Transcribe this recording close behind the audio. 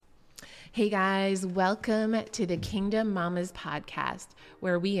Hey guys, welcome to the Kingdom Mamas podcast,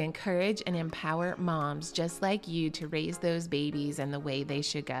 where we encourage and empower moms just like you to raise those babies in the way they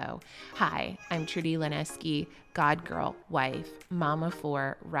should go. Hi, I'm Trudy Lineski, God girl, wife, mama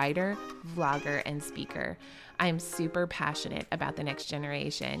for, writer, vlogger, and speaker. I'm super passionate about the next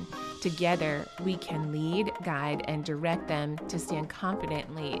generation. Together, we can lead, guide, and direct them to stand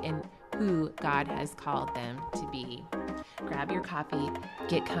confidently in who God has called them to be. Grab your coffee,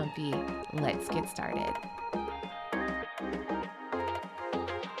 get comfy, let's get started.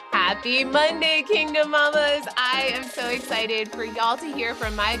 Happy Monday, Kingdom Mamas. I am so excited for y'all to hear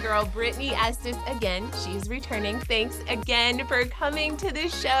from my girl, Brittany Estes again. She's returning. Thanks again for coming to the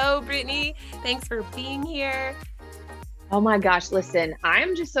show, Brittany. Thanks for being here. Oh my gosh, listen,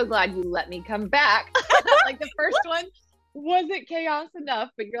 I'm just so glad you let me come back. Like the first one wasn't chaos enough,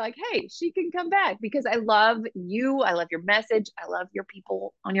 but you're like, hey, she can come back because I love you. I love your message. I love your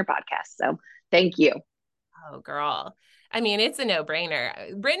people on your podcast. So thank you. Oh, girl. I mean, it's a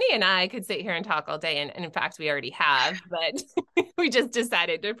no-brainer. Brittany and I could sit here and talk all day, and in fact, we already have, but we just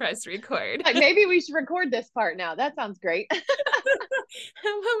decided to press record. Like maybe we should record this part now. That sounds great.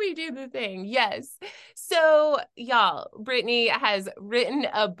 When we do the thing. Yes. So, y'all, Brittany has written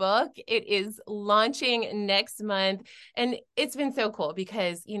a book. It is launching next month. And it's been so cool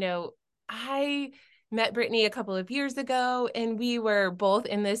because, I met Brittany a couple of years ago, and we were both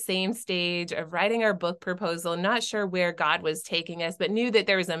in the same stage of writing our book proposal, not sure where God was taking us, but knew that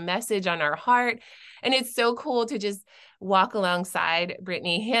there was a message on our heart. And it's so cool to just walk alongside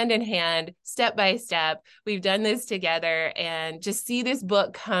Brittany hand in hand, step by step. We've done this together and just see this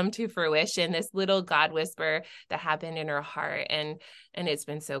book come to fruition, this little God whisper that happened in her heart. And it's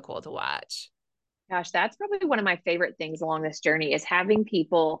been so cool to watch. Gosh, that's probably one of my favorite things along this journey is having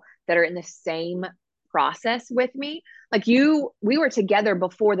people that are in the same process with me. Like we were together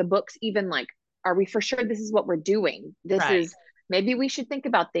before the books even like, are we for sure this is what we're doing? This Right. is maybe we should think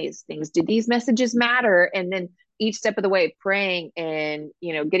about these things. Do these messages matter? And then each step of the way, praying and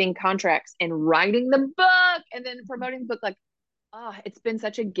getting contracts and writing the book and then promoting the book. Like, oh, it's been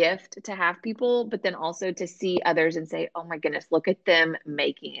such a gift to have people, but then also to see others and say, oh my goodness, look at them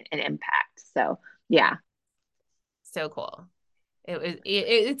making an impact. So yeah. So cool.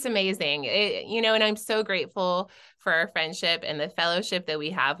 It's amazing. And I'm so grateful for our friendship and the fellowship that we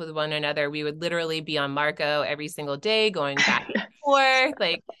have with one another. We would literally be on Marco every single day, going back and forth,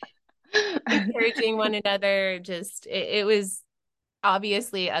 like encouraging one another. Just it was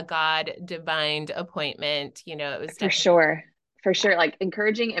obviously a God divined appointment. It was For definitely. sure. For sure. Like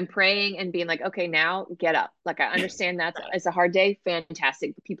encouraging and praying and being like, okay, now get up. Like I understand it's a hard day.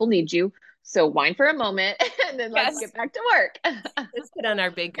 Fantastic. People need you. So whine for a moment and then let's Yes, get back to work. let's put on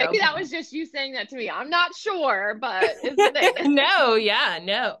our big girl Maybe that pants. was just you saying that to me. I'm not sure, but it's the thing. No, yeah,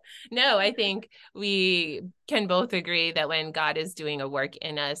 no. I think we can both agree that when God is doing a work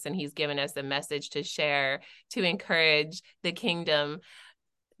in us and he's given us a message to share, to encourage the kingdom,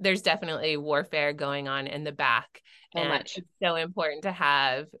 there's definitely warfare going on in the back. So And much. it's so important to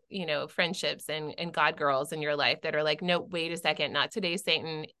have, friendships and God girls in your life that are like, no, wait a second, not today,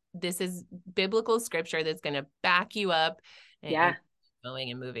 Satan. This is biblical scripture that's going to back you up and Yeah. going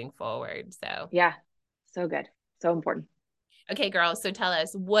and moving forward. So, Yeah. So good. So important. okay, girl. So tell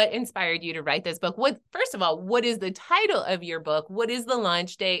us what inspired you to write this book? First of all, what is the title of your book? What is the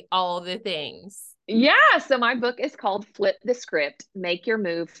launch date? All the things. Yeah. So my book is called Flip the Script, Make Your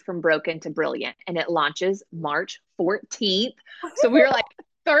Move from Broken to Brilliant. And it launches March 14th. So we're like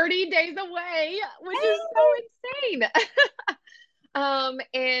 30 days away, which is so insane.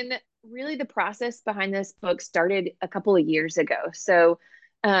 And really the process behind this book started a couple of years ago. So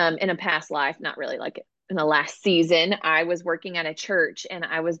in a past life, not really like in the last season, I was working at a church and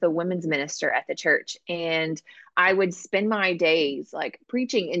I was the women's minister at the church. And I would spend my days like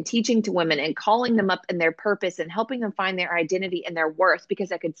preaching and teaching to women and calling them up in their purpose and helping them find their identity and their worth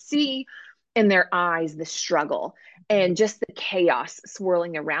because I could see in their eyes the struggle and just the chaos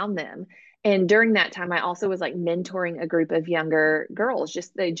swirling around them. And during that time, I also was like mentoring a group of younger girls,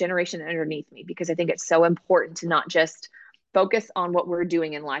 just the generation underneath me, because I think it's so important to not just focus on what we're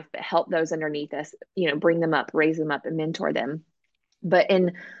doing in life, but help those underneath us, bring them up, raise them up, and mentor them. But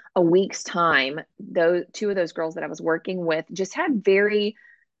in a week's time, those two of those girls that I was working with just had very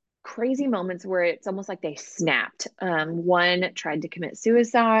crazy moments where it's almost like they snapped. One tried to commit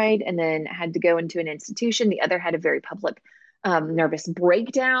suicide and then had to go into an institution. The other had a very public nervous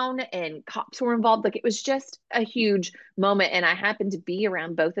breakdown and cops were involved. Like it was just a huge moment. And I happened to be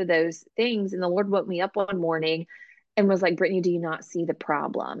around both of those things. And the Lord woke me up one morning and was like, Brittany, do you not see the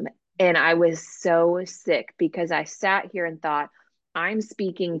problem? And I was so sick because I sat here and thought, I'm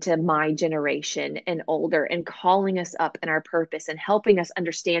speaking to my generation and older and calling us up in our purpose and helping us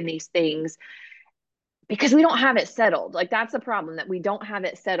understand these things because we don't have it settled. Like that's the problem, that we don't have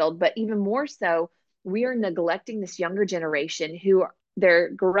it settled. But even more so, we are neglecting this younger generation who they're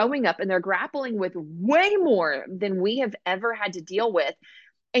growing up and they're grappling with way more than we have ever had to deal with.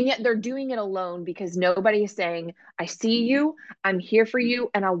 And yet they're doing it alone because nobody is saying, I see you, I'm here for you,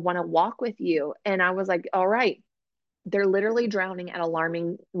 and I want to walk with you. And I was like, all right, they're literally drowning at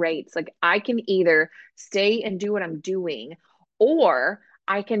alarming rates. Like I can either stay and do what I'm doing, or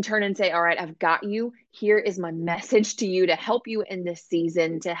I can turn and say, all right, I've got you. Here is my message to you to help you in this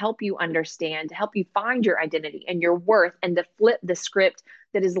season, to help you understand, to help you find your identity and your worth, and to flip the script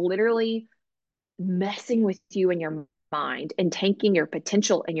that is literally messing with you and your mind and tanking your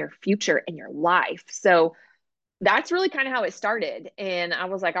potential and your future and your life. So that's really kind of how it started. And I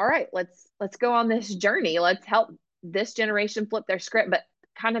was like, all right, let's go on this journey. Let's help this generation flip their script. But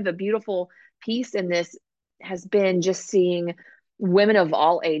kind of a beautiful piece in this has been just seeing women of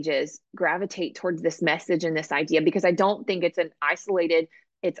all ages gravitate towards this message and this idea, because I don't think it's an isolated,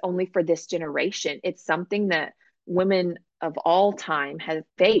 it's only for this generation. It's something that women of all time have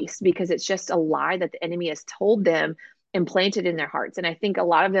faced, because it's just a lie that the enemy has told them and planted in their hearts. And I think a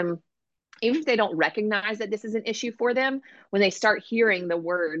lot of them, even if they don't recognize that this is an issue for them, when they start hearing the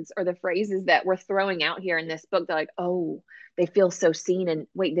words or the phrases that we're throwing out here in this book, they're like, oh, they feel so seen. And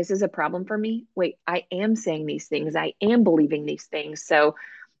wait, this is a problem for me. Wait, I am saying these things. I am believing these things. So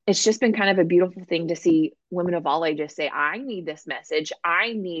it's just been kind of a beautiful thing to see women of all ages say, I need this message.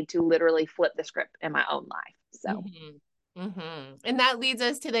 I need to literally flip the script in my own life. So. And that leads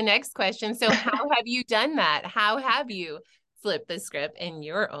us to the next question. So how have you done that? How have you flipped the script in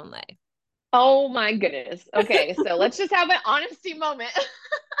your own life? Oh my goodness. Okay, so let's just have an honesty moment.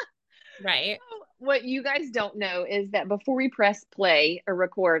 Right. What you guys don't know is that before we press play or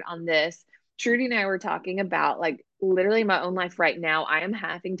record on this, Trudy and I were talking about, like, literally my own life right now. I am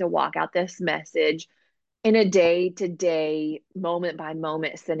having to walk out this message in a day to day, moment by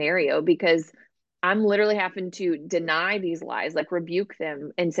moment scenario, because I'm literally having to deny these lies, like rebuke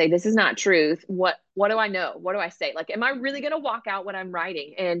them and say, this is not truth. What do I know? What do I say? Like, am I really going to walk out what I'm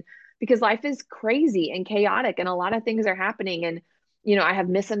writing? And because life is crazy and chaotic and a lot of things are happening. And, I have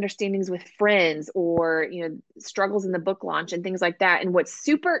misunderstandings with friends, or, struggles in the book launch and things like that. And what's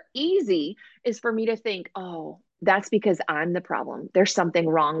super easy is for me to think, oh, that's because I'm the problem. There's something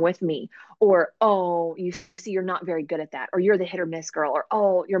wrong with me. Or, oh, you see, you're not very good at that. Or you're the hit or miss girl. Or,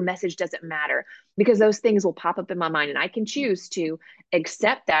 oh, your message doesn't matter. Because those things will pop up in my mind. And I can choose to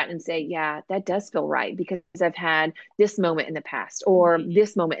accept that and say, yeah, that does feel right, because I've had this moment in the past, or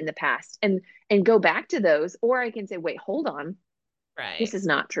this moment in the past, and go back to those. Or I can say, wait, hold on, Right. this is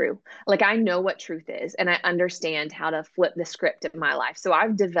not true. Like, I know what truth is, and I understand how to flip the script in my life. So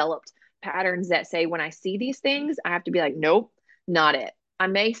I've developed patterns that say, when I see these things, I have to be like, nope, not it. I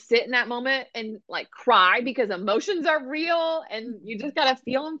may sit in that moment and like cry, because emotions are real and you just got to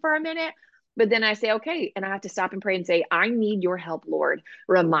feel them for a minute. But then I say, okay. And I have to stop and pray and say, I need your help, Lord,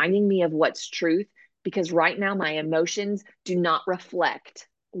 reminding me of what's truth, because right now my emotions do not reflect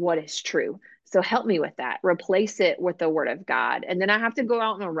what is true. So help me with that. Replace it with the word of God. And then I have to go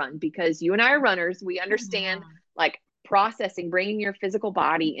out on a run, because you and I are runners. We understand, like, processing, bringing your physical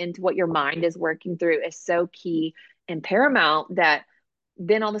body into what your mind is working through is so key and paramount, that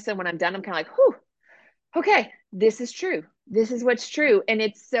then all of a sudden when I'm done, I'm kind of like, whew, okay, this is true. This is what's true. And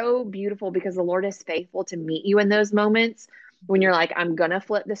it's so beautiful, because the Lord is faithful to meet you in those moments when you're like, I'm going to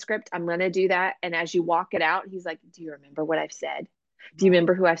flip the script. I'm going to do that. And as you walk it out, he's like, do you remember what I've said? Do you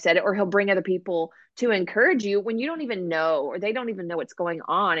remember who I've said it? Or he'll bring other people to encourage you when you don't even know, or they don't even know what's going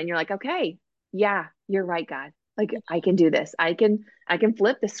on. And you're like, okay, yeah, you're right, God. Like, I can do this. I can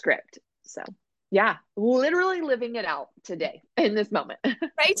flip the script. So yeah, literally living it out today in this moment.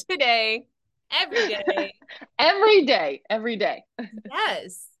 Right today, every day. Every day, every day.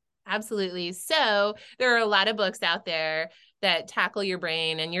 Yes, absolutely. So there are a lot of books out there that tackle your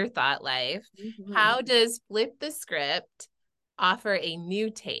brain and your thought life. Mhm. How does Flip the Script offer a new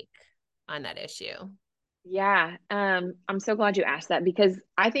take on that issue? Yeah, I'm so glad you asked that, because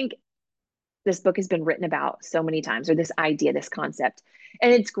I think this book has been written about so many times, or this idea, this concept.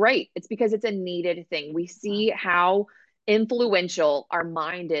 And it's great. It's because it's a needed thing. We see how influential our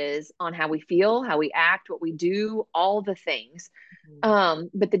mind is on how we feel, how we act, what we do, all the things.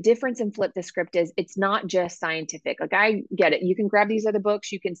 But the difference in Flip the Script is it's not just scientific. Like, I get it. You can grab these other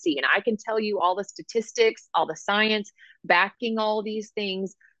books, you can see, and I can tell you all the statistics, all the science backing all these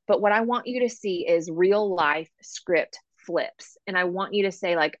things. But what I want you to see is real life script flips. And I want you to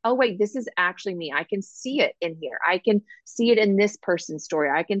say like, oh, wait, this is actually me. I can see it in here. I can see it in this person's story.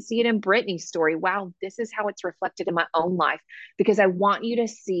 I can see it in Brittany's story. Wow, this is how it's reflected in my own life. Because I want you to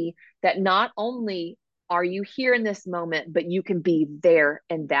see that not only are you here in this moment, but you can be there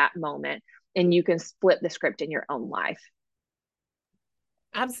in that moment and you can flip the script in your own life.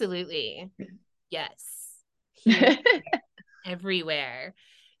 Absolutely. Yes. Here, everywhere.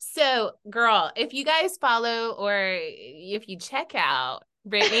 So, girl, if you guys follow or if you check out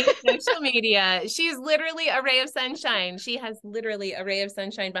Brittany's social media, she's literally a ray of sunshine. She has literally a ray of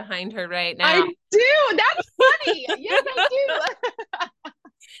sunshine behind her right now. I do. That's funny. Yes, I do.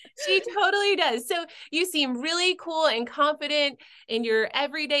 She totally does. So you seem really cool and confident in your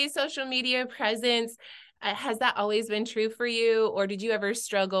everyday social media presence. Has that always been true for you, or did you ever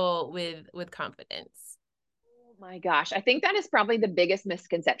struggle with confidence? Oh my gosh. I think that is probably the biggest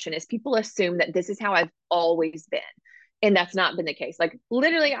misconception is people assume that this is how I've always been. And that's not been the case. Like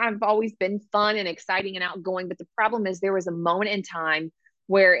literally, I've always been fun and exciting and outgoing. But the problem is there was a moment in time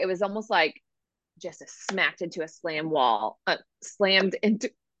where it was almost like just smacked into a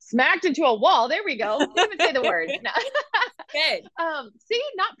smacked into a wall. There we go. Didn't even say the word. No. Good. See,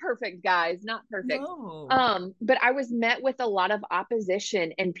 not perfect, guys, not perfect. No. But I was met with a lot of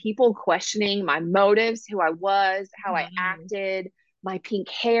opposition and people questioning my motives, who I was, how I acted, my pink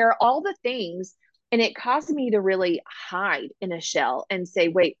hair, all the things. And it caused me to really hide in a shell and say,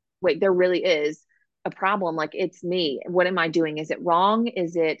 wait, there really is a problem. Like it's me. What am I doing? Is it wrong?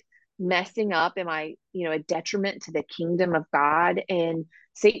 Is it messing up? Am I, a detriment to the kingdom of God? And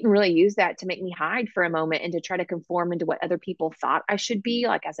Satan really used that to make me hide for a moment and to try to conform into what other people thought I should be,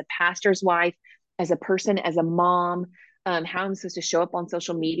 like as a pastor's wife, as a person, as a mom, how I'm supposed to show up on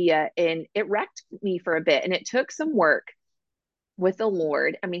social media. And it wrecked me for a bit. And it took some work with the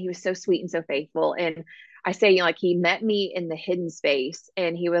Lord. I mean, he was so sweet and so faithful. And I say, like, he met me in the hidden space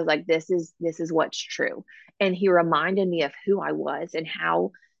and he was like, this is what's true. And he reminded me of who I was and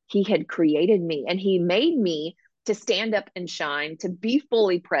how he had created me. And he made me to stand up and shine, to be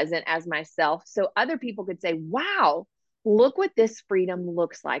fully present as myself. So other people could say, wow, look what this freedom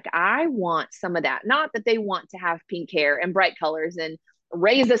looks like. I want some of that. Not that they want to have pink hair and bright colors and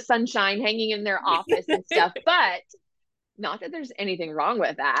rays of sunshine hanging in their office and stuff, but not that there's anything wrong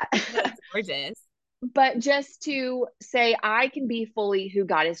with that. That's gorgeous. But just to say I can be fully who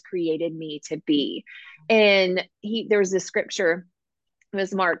God has created me to be. And there's this scripture, it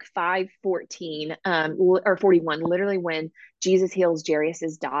was Mark 5:14 or 41, literally when Jesus heals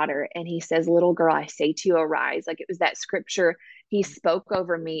Jairus's daughter and he says, little girl, I say to you, arise. Like it was that scripture he spoke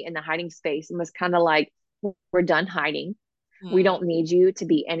over me in the hiding space and was kind of like, we're done hiding. We don't need you to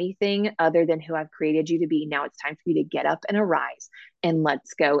be anything other than who I've created you to be. Now it's time for you to get up and arise and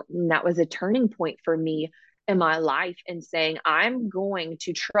let's go. And that was a turning point for me in my life in saying, I'm going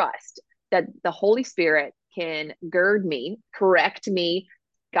to trust that the Holy Spirit can gird me, correct me,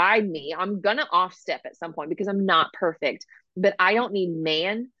 guide me. I'm going to off step at some point because I'm not perfect, but I don't need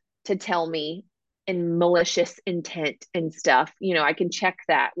man to tell me in malicious intent and stuff. I can check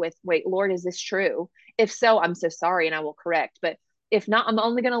that with, wait, Lord, is this true? If so, I'm so sorry and I will correct. But if not, I'm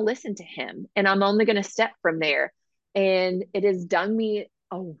only going to listen to him and I'm only going to step from there. And it has done me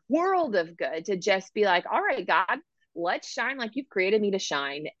a world of good to just be like, all right, God, let's shine like you've created me to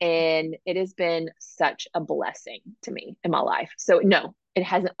shine. And it has been such a blessing to me in my life. So no, it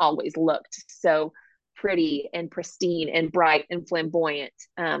hasn't always looked so pretty and pristine and bright and flamboyant.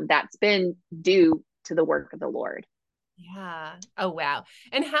 That's been due to the work of the Lord. Yeah. Oh, wow.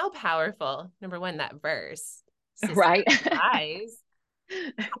 And how powerful, number one, that verse. Right. Eyes.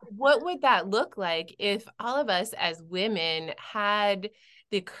 What would that look like if all of us as women had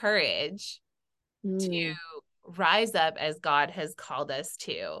the courage to rise up as God has called us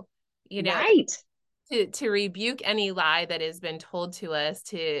to, right. to rebuke any lie that has been told to us,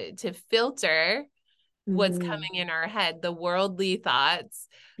 to filter what's coming in our head, the worldly thoughts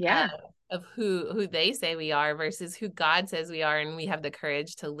of who they say we are versus who God says we are. And we have the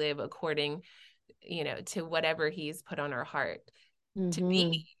courage to live according, to whatever he's put on our heart to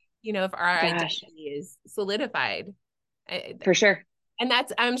be, if our identity is solidified. For sure. And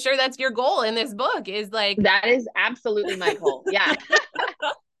I'm sure that's your goal in this book is like. That is absolutely my goal. Yeah.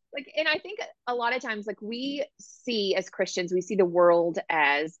 And I think a lot of times, we see as Christians, we see the world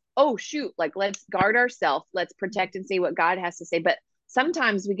as, oh, shoot, let's guard ourselves. Let's protect and say what God has to say. But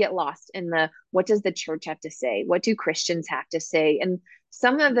sometimes we get lost in what does the church have to say? What do Christians have to say? And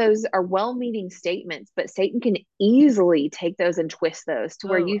some of those are well-meaning statements, but Satan can easily take those and twist those to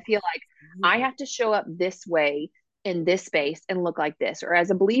where you feel like I have to show up this way in this space and look like this. Or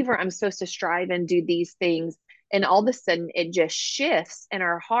as a believer, I'm supposed to strive and do these things. And all of a sudden it just shifts in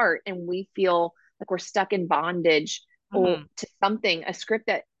our heart and we feel like we're stuck in bondage or Mhm. to something, a script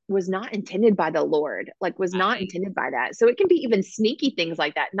that was not intended by the Lord, like was not Right. intended by that. So it can be even sneaky things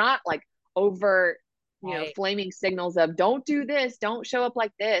like that, not like over, Right. flaming signals of don't do this, don't show up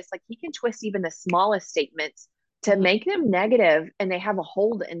like this. Like he can twist even the smallest statements to Mhm. make them negative and they have a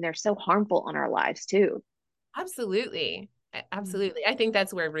hold and they're so harmful on our lives too. Absolutely. Absolutely. I think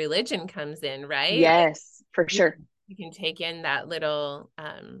that's where religion comes in, right? Like Yes, for you sure. you can take in that little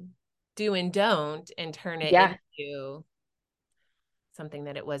do and don't and turn it Yeah, into something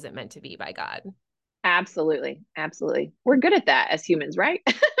that it wasn't meant to be by God. absolutely. Absolutely. We're good at that as humans, right?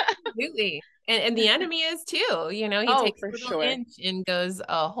 Absolutely. And the enemy is too. He Oh, takes a for little sure. inch and goes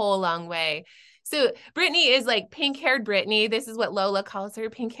a whole long way. So Brittany is like pink-haired Brittany. This is what Lola calls her,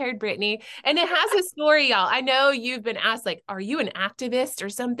 pink-haired Brittany. And it has a story, y'all. I know you've been asked, like, are you an activist or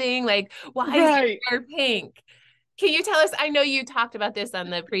something? Like, why is your Right. hair pink? Can you tell us? I know you talked about this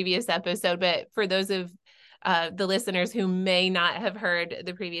on the previous episode, but for those of the listeners who may not have heard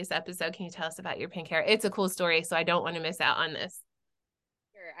the previous episode, can you tell us about your pink hair? It's a cool story, so I don't want to miss out on this.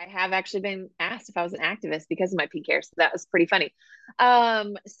 Sure. I have actually been asked if I was an activist because of my pink hair, so that was pretty funny.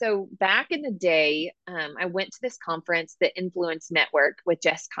 So back in the day, I went to this conference, the Influence Network, with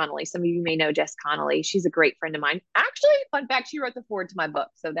Jess Connolly. Some of you may know Jess Connolly. She's a great friend of mine. Actually, fun fact, she wrote the forward to my book,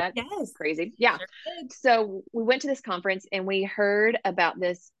 so that's Yes, crazy. Yeah. sure did. So we went to this conference and we heard about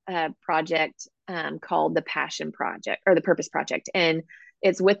this project called the Passion Project or the Purpose Project, and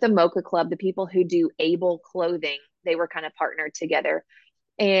it's with the Mocha Club, the people who do Able Clothing. They were kind of partnered together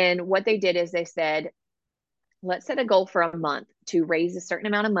and what they did is they said, let's set a goal for a month to raise a certain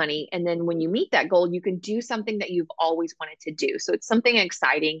amount of money. And then when you meet that goal, you can do something that you've always wanted to do. So it's something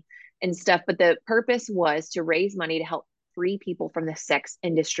exciting and stuff. But the purpose was to raise money to help free people from the sex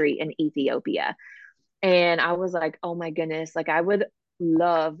industry in Ethiopia. And I was like, oh my goodness, like I would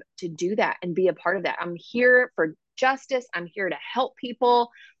love to do that and be a part of that. I'm here for justice. I'm here to help people.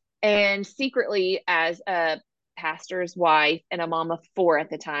 And secretly, as a pastor's wife and a mom of four at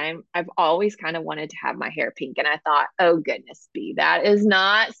the time, I've always kind of wanted to have my hair pink. And I thought, oh goodness, B, that is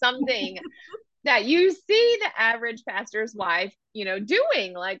not something that you see the average pastor's wife,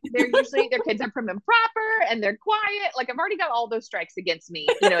 doing. Like they're usually their kids are prim and proper and they're quiet. Like I've already got all those strikes against me,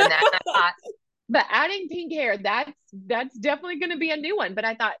 in that. And I thought, but adding pink hair, that's definitely going to be a new one. But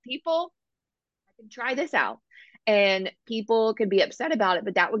I thought people, I can try this out. And people could be upset about it,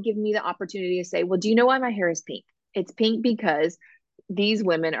 but that would give me the opportunity to say, well, do you know why my hair is pink? It's pink because these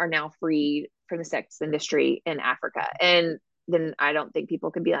women are now freed from the sex industry in Africa. And then I don't think people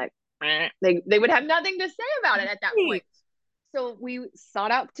could be like, they would have nothing to say about it at that point. Right. So we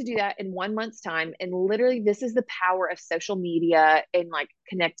sought out to do that in 1 month's time. And literally, this is the power of social media and like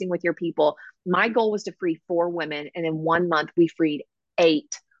connecting with your people. My goal was to free 4 women. And in 1 month, we freed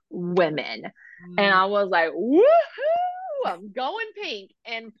 8 women. And Mm. I was like, woohoo, I'm going pink.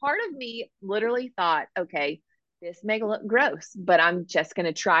 And part of me literally thought, okay, this may look gross, but I'm just going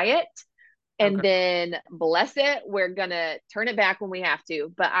to try it Oh, and girl. then bless it. We're gonna turn it back when we have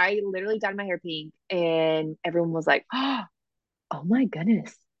to. But I literally dyed my hair pink, and everyone was like, "Oh, oh my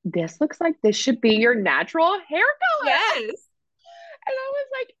goodness, this looks like this should be your natural hair color." Yes. And I was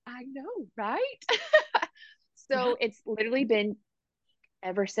like, "I know, right?" Yeah. So it's literally been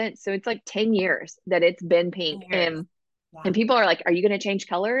ever since. So it's like 10 years that it's been pink, Years. and Yeah. people are like, "Are you gonna change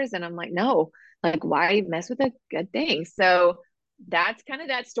colors?" And I'm like, "No, like why mess with a good thing?" So that's kind of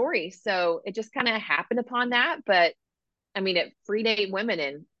that story. So it just kind of happened upon that, but I mean, it freed 8 women,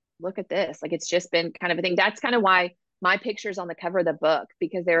 and look at this. Like, it's just been kind of a thing. That's kind of why my picture's on the cover of the book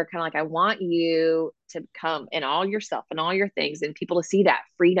because they were kind of like, I want you to come in all yourself and all your things and people to see that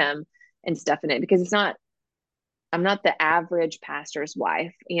freedom and stuff in it because I'm not the average pastor's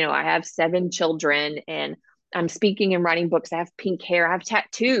wife. I have 7 children and I'm speaking and writing books. I have pink hair. I have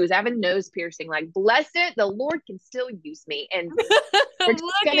tattoos. I have a nose piercing. Like, bless it. The Lord can still use me. And we're just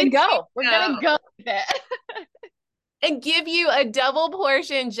Look going at to you go. We're going to go. go with it. And give you a double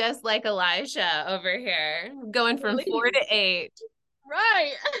portion, just like Elijah over here, going from 4 to 8.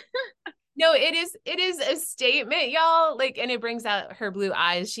 Right. No, it is a statement, y'all. Like, and it brings out her blue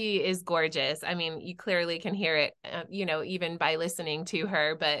eyes. She is gorgeous. I mean, you clearly can hear it, even by listening to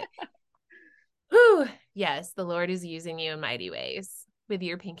her. But, whew, yes, the Lord is using you in mighty ways with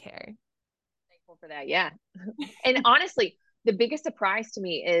your pink hair. Thankful for that. Yeah. And honestly, the biggest surprise to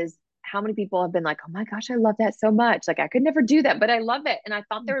me is how many people have been like, oh my gosh, I love that so much. Like, I could never do that, but I love it. And I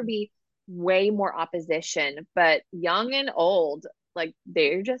thought there would be way more opposition, but young and old, like,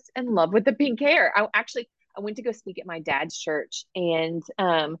 they're just in love with the pink hair. I went to go speak at my dad's church, and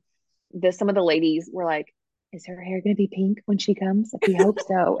some of the ladies were like, is her hair going to be pink when she comes? We hope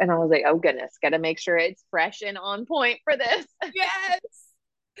so. And I was like, oh goodness, got to make sure it's fresh and on point for this. Yes.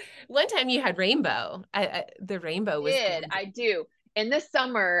 One time you had rainbow. The rainbow was Did gorgeous. I do. In the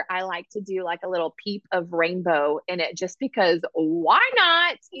summer, I like to do like a little peep of rainbow in it just because why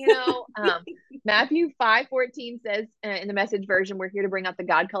not? Matthew 5:14 says in the message version, we're here to bring out the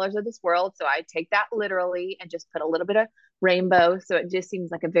God colors of this world. So I take that literally and just put a little bit of rainbow. So it just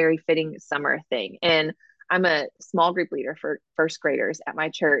seems like a very fitting summer thing. And I'm a small group leader for first graders at my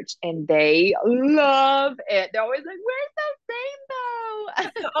church, and they love it. They're always like, where's the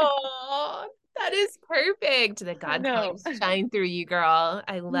rainbow? Oh, that is perfect. The I God know. colors shine through you, girl.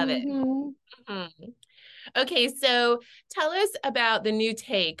 I love it. Mm-hmm. Mhm. Okay, so tell us about the new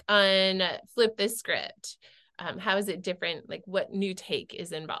take on Flip the Script. How is it different? Like, what new take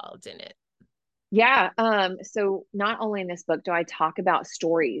is involved in it? Yeah. So not only in this book do I talk about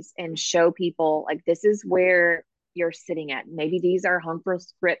stories and show people like this is where you're sitting at. Maybe these are harmful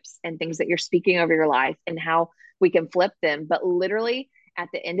scripts and things that you're speaking over your life and how we can flip them. But literally at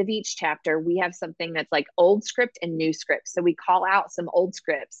the end of each chapter, we have something that's like old script and new script. So we call out some old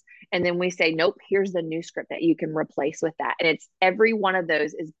scripts and then we say, nope, here's the new script that you can replace with that. And it's every one of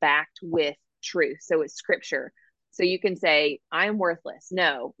those is backed with truth. So it's scripture. So you can say, I'm worthless.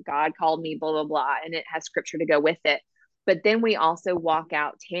 No, God called me, blah, blah, blah. And it has scripture to go with it. But then we also walk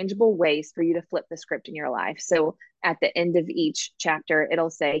out tangible ways for you to flip the script in your life. So at the end of each chapter, it'll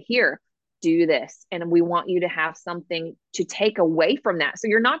say, here, do this. And we want you to have something to take away from that. So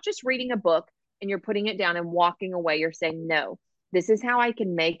you're not just reading a book and you're putting it down and walking away. You're saying, no, this is how I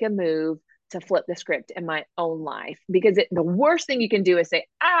can make a move to flip the script in my own life because the worst thing you can do is say,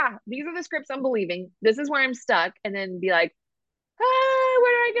 these are the scripts I'm believing. This is where I'm stuck. And then be like, where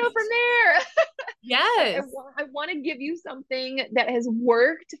do I go from there? Like Yes. I want to give you something that has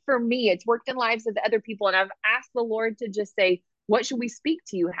worked for me. It's worked in lives of the other people. And I've asked the Lord to just say, what should we speak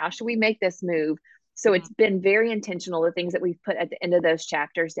to you? How should we make this move? So it's been very intentional, the things that we've put at the end of those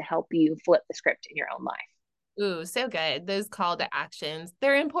chapters to help you flip the script in your own life. Ooh, so good. Those call to actions,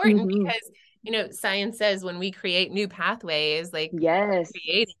 they're important Mm-hmm. because, science says when we create new pathways, like Yes.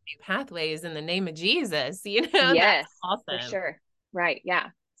 creating new pathways in the name of Jesus, that's Yes, for awesome. sure. Right. Yeah.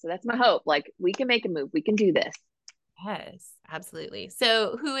 So that's my hope. Like we can make a move. We can do this. Yes, absolutely.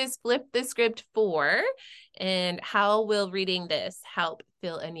 So, who is Flip the Script for, and how will reading this help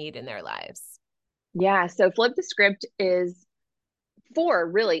fill a need in their lives? Yeah. So flip the script is for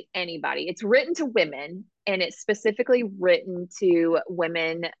really anybody. It's written to women and it's specifically written to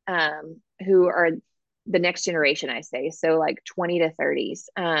women who are the next generation, I say. So like 20 to 30s.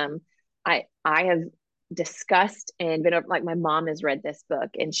 I have discussed and been over, like my mom has read this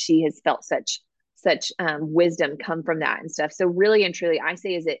book and she has felt such wisdom come from that and stuff. So really and truly, I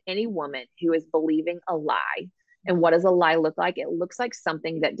say is it any woman who is believing a lie. And what does a lie look like? It looks like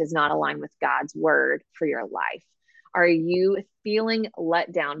something that does not align with God's word for your life. Are you feeling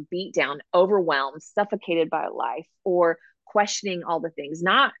let down, beat down, overwhelmed, suffocated by life, or questioning all the things,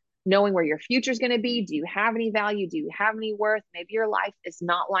 not knowing where your future is going to be? Do you have any value? Do you have any worth? Maybe your life is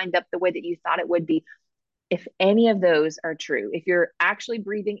not lined up the way that you thought it would be. If any of those are true, if you're actually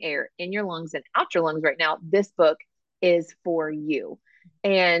breathing air in your lungs and out your lungs right now, this book is for you.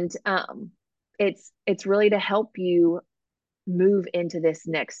 And it's really to help you move into this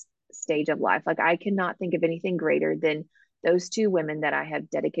next stage of life. Like I cannot think of anything greater than those two women that I have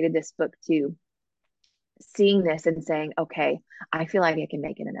dedicated this book to, seeing this and saying, okay, I feel like I can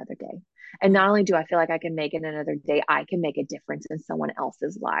make it another day. And not only do I feel like I can make it another day, I can make a difference in someone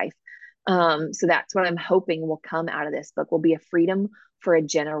else's life. So that's what I'm hoping will come out of this book will be a freedom for a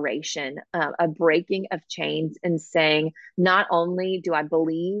generation, a breaking of chains and saying, not only do I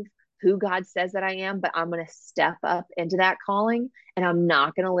believe who God says that I am, but I'm going to step up into that calling and I'm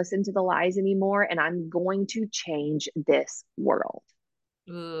not going to listen to the lies anymore. And I'm going to change this world.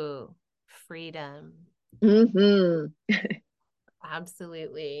 Ooh, freedom. Mm-hmm.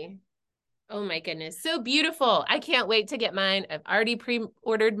 Absolutely. Oh my goodness. So beautiful. I can't wait to get mine. I've already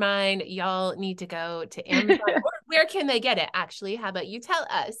pre-ordered mine. Y'all need to go to Amazon. Or where can they get it? Actually, how about you tell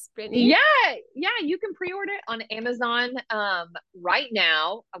us, Brittany? Yeah, you can pre-order it on Amazon right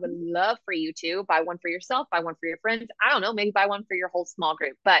now. I would love for you to buy one for yourself, buy one for your friends. I don't know, maybe buy one for your whole small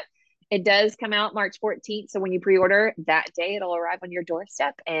group. But it does come out March 14th. So when you pre-order that day, it'll arrive on your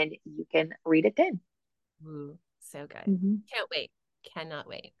doorstep and you can read it then. Ooh, so good. Mm-hmm. Can't wait. Cannot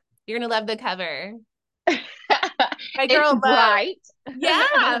wait. You're gonna love the cover. My It's girl Lo. bright.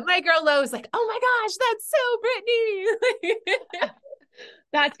 Yeah, my girl Lo was like, "Oh my gosh, that's so Brittany."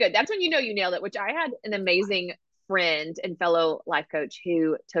 That's good. That's when you know you nailed it, which I had an amazing friend and fellow life coach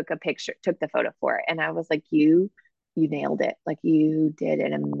who took the photo for it. And I was like, you nailed it. Like you did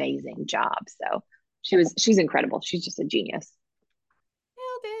an amazing job. So she's incredible. She's just a genius.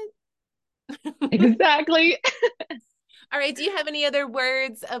 Nailed it. Exactly. All right. Do you have any other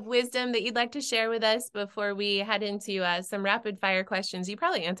words of wisdom that you'd like to share with us before we head into some rapid fire questions? You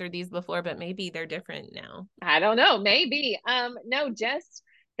probably answered these before, but maybe they're different now. I don't know, maybe. No, just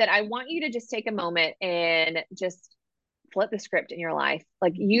that I want you to just take a moment and just flip the script in your life.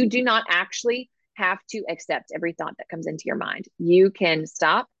 Like you do not actually have to accept every thought that comes into your mind. You can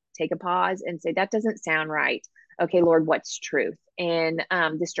stop, take a pause, and say, that doesn't sound right. Okay, Lord, what's truth? And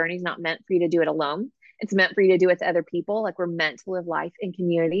this journey is not meant for you to do it alone. It's meant for you to do it with other people. Like we're meant to live life in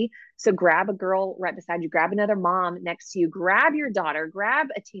community. So grab a girl right beside you, grab another mom next to you, grab your daughter, grab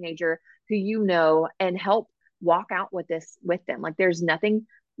a teenager who you know, and help walk out with this with them. Like there's nothing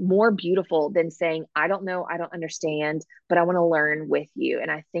more beautiful than saying, I don't know, I don't understand, but I want to learn with you.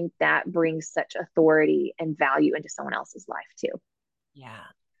 And I think that brings such authority and value into someone else's life too. Yeah.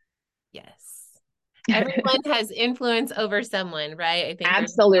 Yes. Everyone has influence over someone, right? I think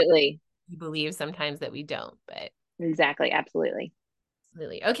absolutely. We believe sometimes that we don't, but exactly. Absolutely.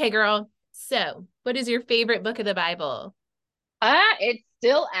 Absolutely. Okay, girl. So what is your favorite book of the Bible? It's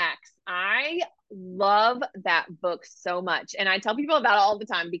still Acts. I love that book so much. And I tell people about it all the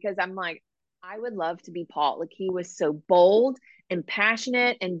time because I'm like, I would love to be Paul. Like he was so bold and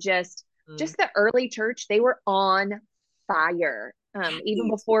passionate and just the early church, they were on fire. Even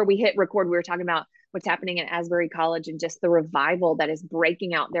before we hit record, we were talking about what's happening at Asbury College and just the revival that is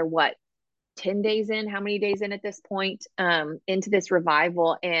breaking out there. What, 10 days in, how many days in at this point, into this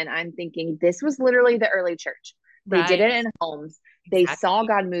revival? And I'm thinking this was literally the early church. They did it in homes. They saw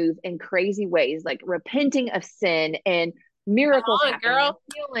God move in crazy ways, like repenting of sin and miracles happening, and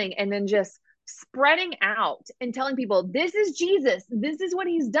healing, and then just spreading out and telling people, this is Jesus. This is what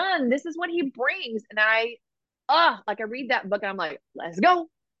he's done. This is what he brings. And I read that book and I'm like, let's go.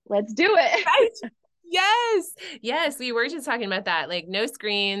 Let's do it. Right. Yes. Yes. We were just talking about that. Like no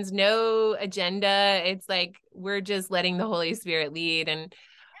screens, no agenda. It's like, we're just letting the Holy Spirit lead. And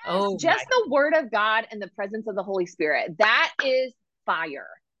just the word of God and the presence of the Holy Spirit. That is fire.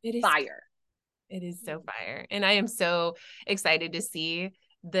 It is fire. It is so fire. And I am so excited to see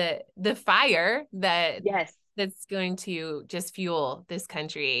the fire that's going to just fuel this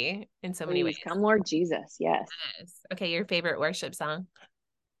country in so many ways. Come Lord Jesus. Yes. Okay. Your favorite worship song?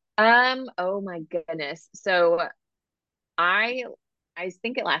 Oh my goodness. So I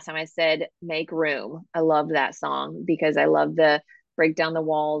think it last time I said Make Room. I love that song because I love the break down the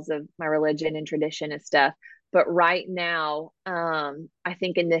walls of my religion and tradition and stuff. But right now, I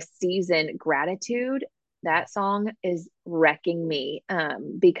think in this season, Gratitude, that song is wrecking me.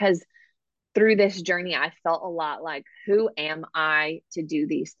 Because through this journey, I felt a lot like, who am I to do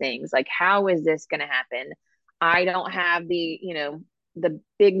these things? Like, how is this going to happen? I don't have the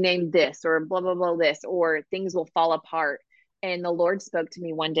big name this or blah, blah, blah, this, or things will fall apart. And the Lord spoke to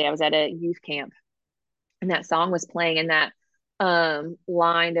me one day. I was at a youth camp and that song was playing, and that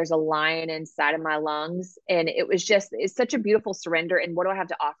line, there's a lion inside of my lungs. And it's such a beautiful surrender. And what do I have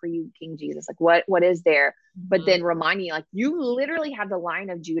to offer you, King Jesus? Like what is there? But then reminding you, like, you literally have the Lion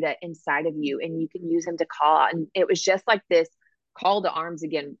of Judah inside of you and you can use him to call. And it was just like this call to arms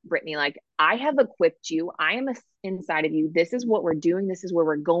again, Brittany. Like, I have equipped you. I am inside of you. This is what we're doing. This is where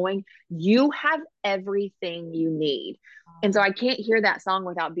we're going. You have everything you need. And so I can't hear that song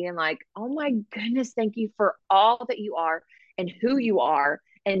without being like, oh my goodness, thank you for all that you are and who you are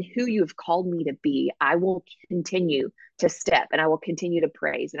and who you've called me to be. I will continue to step and I will continue to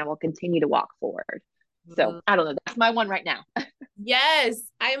praise and I will continue to walk forward. So I don't know. That's my one right now. Yes,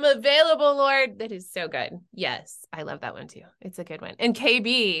 I'm available, Lord. That is so good. Yes, I love that one too. It's a good one. And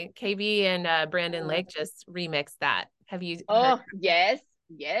KB and Brandon Lake just remixed that. Have you? Oh, yes.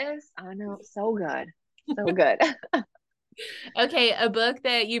 Yes. I know. So good. So good. Okay. A book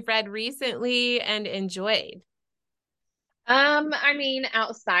that you've read recently and enjoyed. I mean,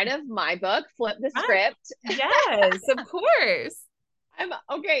 outside of my book, Flip the Script. Yes, of course.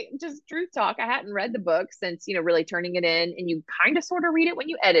 Okay, just truth talk. I hadn't read the book since, really turning it in, and you kind of sort of read it when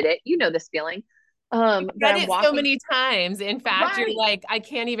you edit it. You know this feeling. Read it so many times. In fact, you're like, I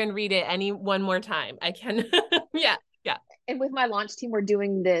can't even read it one more time. I can. Yeah. And with my launch team, we're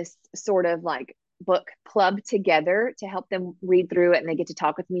doing this sort of like book club together to help them read through it, and they get to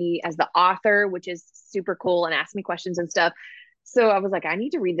talk with me as the author, which is super cool, and ask me questions and stuff. So I was like, I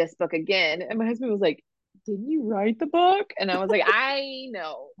need to read this book again. And my husband was like, didn't you write the book? And I was like, I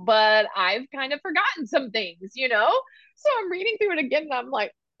know, but I've kind of forgotten some things, So I'm reading through it again and I'm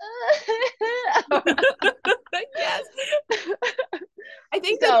like, Yes. I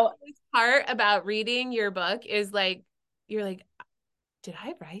think the coolest part about reading your book is like, you're like, did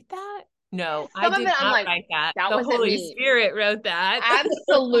I write that? No, I some of did it I'm not like, write that. that The wasn't Holy me. Spirit wrote that.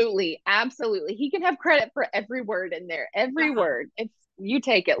 Absolutely. Absolutely. He can have credit for every word in there. Every Yeah, word. It's you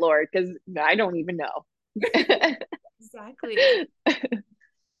take it, Lord, because I don't even know. exactly.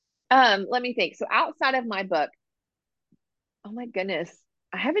 Let me think. So outside of my book, oh my goodness,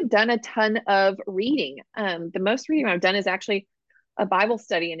 I haven't done a ton of reading. The most reading I've done is actually a Bible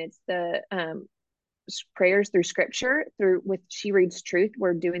study, and it's the prayers through scripture through with She Reads Truth.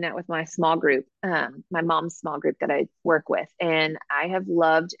 We're doing that with my small group, my mom's small group that I work with. And I have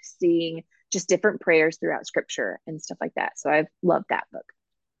loved seeing just different prayers throughout scripture and stuff like that. So I've loved that book.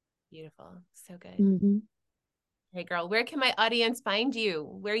 Beautiful. So good. Mm-hmm. Hey, girl, where can my audience find you?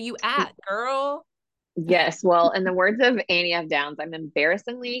 Where you at, girl? Yes. Well, in the words of Annie F. Downs, I'm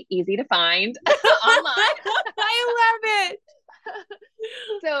embarrassingly easy to find online. I love it.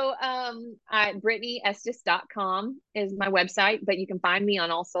 So BrittanyEstes.com is my website, but you can find me on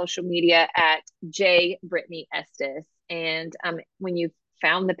all social media at JBrittanyEstes. And when you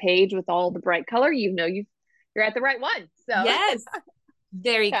found the page with all the bright color, you're at the right one. So Yes,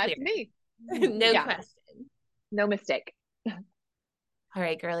 very that's clear. me. No Yeah, question. no mistake. All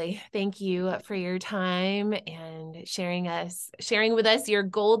right, girly. Thank you for your time and sharing with us your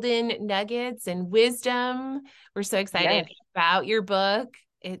golden nuggets and wisdom. We're so excited Yes. about your book.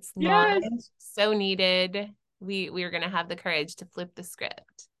 It's Yes. launched, so needed. We are going to have the courage to flip the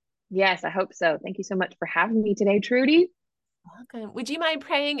script. Yes, I hope so. Thank you so much for having me today, Trudy. Welcome. Would you mind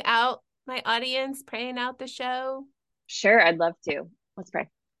praying out my audience, praying out the show? Sure, I'd love to. Let's pray.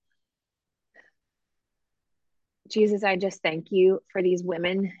 Jesus, I just thank you for these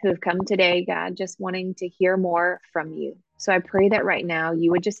women who have come today, God, just wanting to hear more from you. So I pray that right now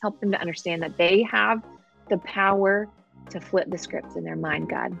you would just help them to understand that they have the power to flip the scripts in their mind,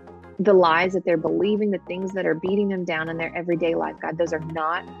 God. The lies that they're believing, the things that are beating them down in their everyday life, God, those are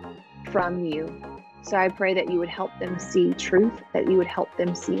not from you. So I pray that you would help them see truth, that you would help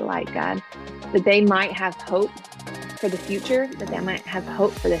them see light, God, that they might have hope for the future, that they might have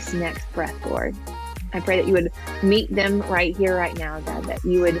hope for this next breath, Lord. I pray that you would meet them right here, right now, God, that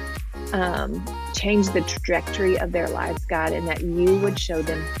you would change the trajectory of their lives, God, and that you would show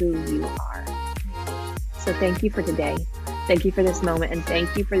them who you are. So thank you for today. Thank you for this moment. And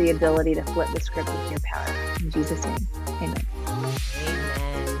thank you for the ability to flip the script with your power. In Jesus' name, amen.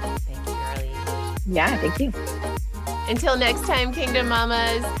 Amen. Thank you, girly. Yeah, thank you. Until next time, Kingdom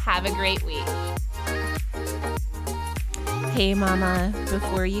Mamas, have a great week. Hey, Mama,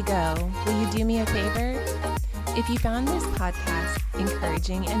 before you go, will you do me a favor? If you found this podcast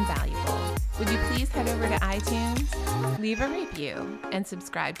encouraging and valuable, would you please head over to iTunes, leave a review, and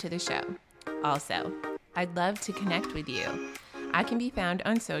subscribe to the show? Also, I'd love to connect with you. I can be found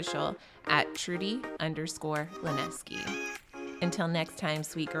on social at Trudy_Lineski. Until next time,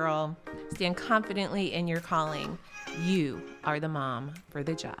 sweet girl, stand confidently in your calling. You are the mom for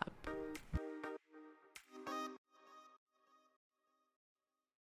the job.